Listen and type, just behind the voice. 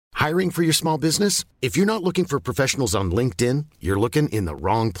Hiring for your small business? If you're not looking for professionals on LinkedIn, you're looking in the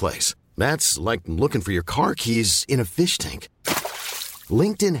wrong place. That's like looking for your car keys in a fish tank.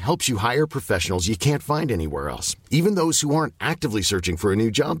 LinkedIn helps you hire professionals you can't find anywhere else, even those who aren't actively searching for a new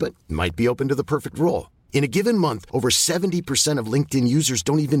job but might be open to the perfect role. In a given month, over 70% of LinkedIn users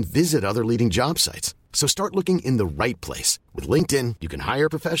don't even visit other leading job sites. So start looking in the right place. With LinkedIn, you can hire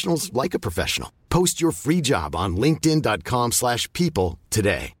professionals like a professional. Post your free job on linkedin.com/people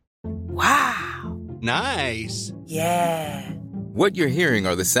today. Wow. Nice. Yeah. What you're hearing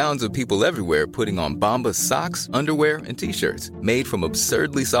are the sounds of people everywhere putting on Bombas socks, underwear, and T-shirts made from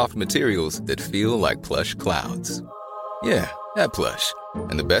absurdly soft materials that feel like plush clouds. Yeah, that plush.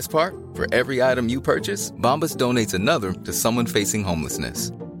 And the best part? For every item you purchase, Bombas donates another to someone facing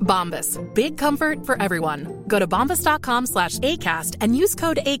homelessness. Bombas. Big comfort for everyone. Go to bombas.com/ACAST and use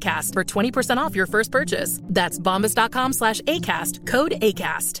code ACAST for 20% off your first purchase. That's bombas.com/ACAST. Code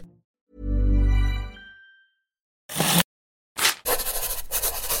ACAST.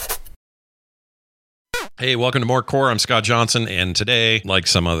 Hey, welcome to More Core. I'm Scott Johnson, and today, like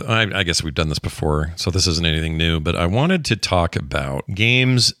some other, I guess we've done this before, so this isn't anything new, but I wanted to talk about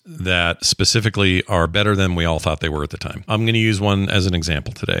games that specifically are better than we all thought they were at the time. I'm going to use one as an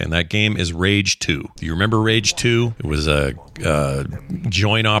example today, and that game is Rage 2. Do you remember Rage 2? It was a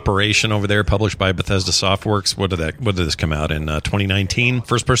joint operation over there published by Bethesda Softworks. What did this come out in 2019?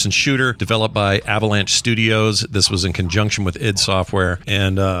 First-person shooter developed by Avalanche Studios. This was in conjunction with id Software,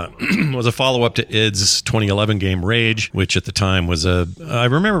 and was a follow-up to id's 2011 game Rage, which at the time was I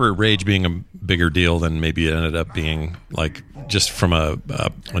remember Rage being a bigger deal than maybe it ended up being, like, just from a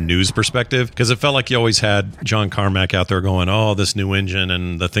news perspective, because it felt like you always had John Carmack out there going, oh, this new engine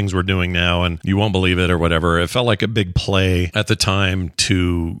and the things we're doing now, and you won't believe it or whatever. It felt like a big play at the time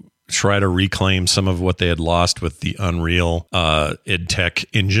to try to reclaim some of what they had lost with the Unreal id Tech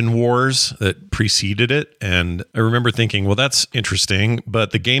engine wars that preceded it. And I remember thinking, well, that's interesting,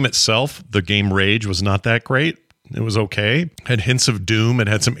 but the game itself, the game Rage, was not that great. It was okay. Had hints of Doom. It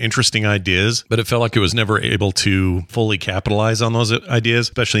had some interesting ideas, but it felt like it was never able to fully capitalize on those ideas,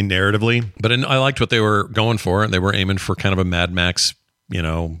 especially narratively. But I liked what they were going for, and they were aiming for kind of a Mad Max,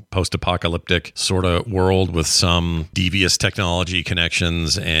 post-apocalyptic sort of world with some devious technology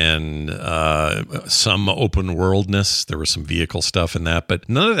connections and some open worldness. There was some vehicle stuff in that, but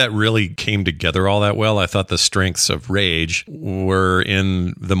none of that really came together all that well. I thought the strengths of Rage were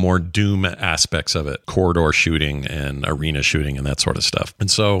in the more Doom aspects of it, corridor shooting and arena shooting and that sort of stuff. And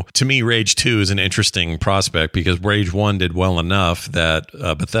so to me, Rage 2 is an interesting prospect because Rage 1 did well enough that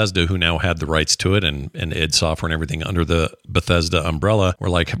Bethesda, who now had the rights to it and id Software and everything under the Bethesda umbrella,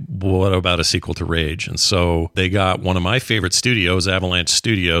 were like, what about a sequel to Rage? And so they got one of my favorite studios, Avalanche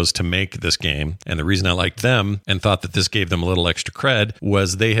Studios, to make this game. And the reason I liked them and thought that this gave them a little extra cred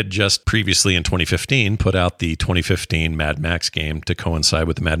was they had just previously in 2015 put out the 2015 Mad Max game to coincide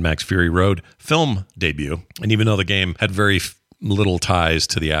with the Mad Max Fury Road film debut. And even though the game had very little ties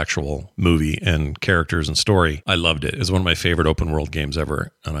to the actual movie and characters and story, I loved it. It was one of my favorite open world games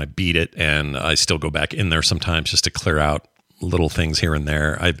ever. And I beat it, and I still go back in there sometimes just to clear out little things here and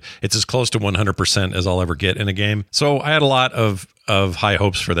there. It's as close to 100% as I'll ever get in a game. So I had a lot of high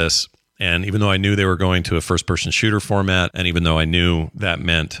hopes for this. And even though I knew they were going to a first-person shooter format, and even though I knew that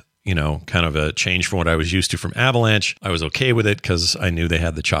meant, kind of a change from what I was used to from Avalanche, I was okay with it because I knew they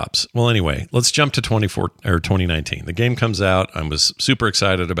had the chops. Well, anyway, let's jump to 2019. The game comes out. I was super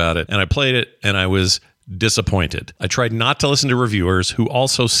excited about it, and I played it, and I was disappointed. I tried not to listen to reviewers who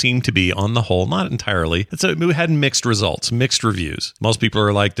also seemed to be, on the whole, not entirely. It had mixed results, mixed reviews. Most people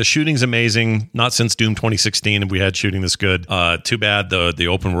are like, the shooting's amazing. Not since Doom 2016 have we had shooting this good. Too bad the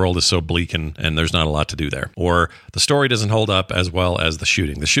open world is so bleak and there's not a lot to do there. Or the story doesn't hold up as well as the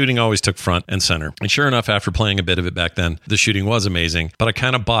shooting. The shooting always took front and center. And sure enough, after playing a bit of it back then, the shooting was amazing. But I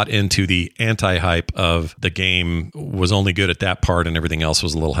kind of bought into the anti-hype of the game was only good at that part and everything else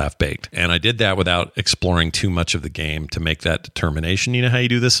was a little half-baked. And I did that without exploring too much of the game to make that determination. You know how you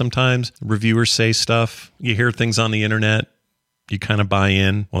do this sometimes? Reviewers say stuff. You hear things on the internet. You kind of buy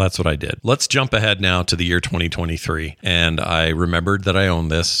in. Well, that's what I did. Let's jump ahead now to the year 2023. And I remembered that I owned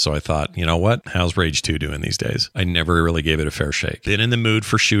this. So I thought, you know what? How's Rage 2 doing these days? I never really gave it a fair shake. Been in the mood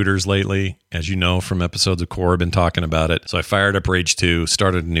for shooters lately. As you know from episodes of Core, I've been talking about it. So I fired up Rage 2,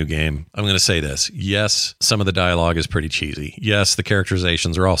 started a new game. I'm going to say this. Yes, some of the dialogue is pretty cheesy. Yes, the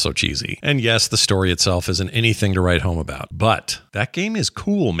characterizations are also cheesy. And yes, the story itself isn't anything to write home about. But that game is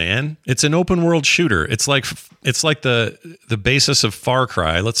cool, man. It's an open world shooter. It's like It's like the basis of Far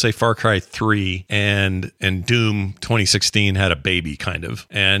Cry. Let's say Far Cry 3 and Doom 2016 had a baby kind of.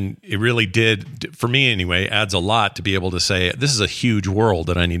 And it really did, for me anyway, adds a lot to be able to say, this is a huge world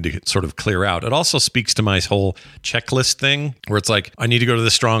that I need to sort of clear out. It also speaks to my whole checklist thing where it's like, I need to go to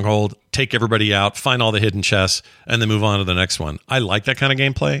the stronghold, take everybody out, find all the hidden chests, and then move on to the next one. I like that kind of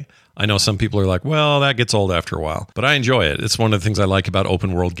gameplay. I know some people are like, well, that gets old after a while, but I enjoy it. It's one of the things I like about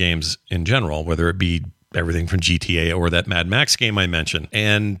open world games in general, whether it be everything from GTA or that Mad Max game I mentioned.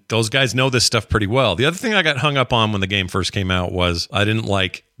 And those guys know this stuff pretty well. The other thing I got hung up on when the game first came out was I didn't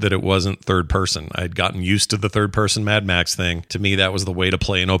like that it wasn't third person. I'd gotten used to the third person Mad Max thing. To me, that was the way to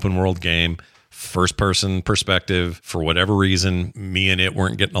play an open world game. First person perspective. For whatever reason, me and it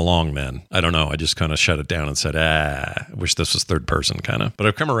weren't getting along then. I don't know. I just kind of shut it down and said, I wish this was third person kind of. But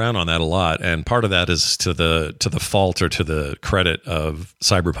I've come around on that a lot. And part of that is to the fault or to the credit of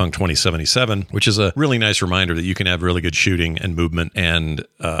Cyberpunk 2077, which is a really nice reminder that you can have really good shooting and movement and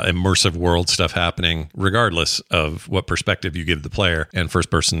immersive world stuff happening regardless of what perspective you give the player. And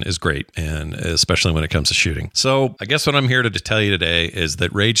first person is great, and especially when it comes to shooting. So I guess what I'm here to tell you today is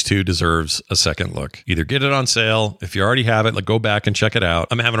that Rage 2 deserves a second look. Either get it on sale. If you already have it, go back and check it out.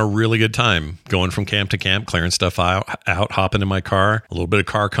 I'm having a really good time going from camp to camp, clearing stuff out, hopping in my car, a little bit of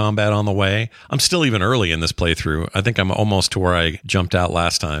car combat on the way. I'm still even early in this playthrough. I think I'm almost to where I jumped out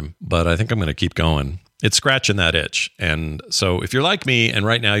last time, but I think I'm going to keep going. It's scratching that itch. And so if you're like me and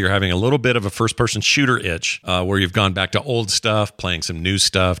right now you're having a little bit of a first-person shooter itch where you've gone back to old stuff, playing some new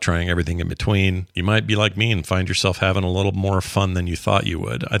stuff, trying everything in between, you might be like me and find yourself having a little more fun than you thought you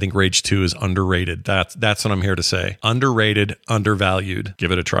would. I think Rage 2 is underrated. That's what I'm here to say. Underrated, undervalued.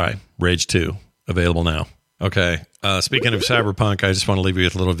 Give it a try. Rage 2, available now. Okay. Speaking of Cyberpunk, I just want to leave you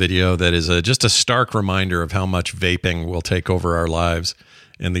with a little video that is just a stark reminder of how much vaping will take over our lives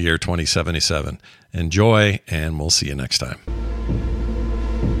in the year 2077. Enjoy, and we'll see you next time.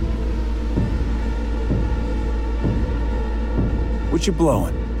 What you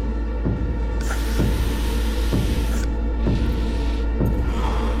blowing?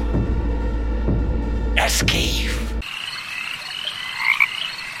 Escape.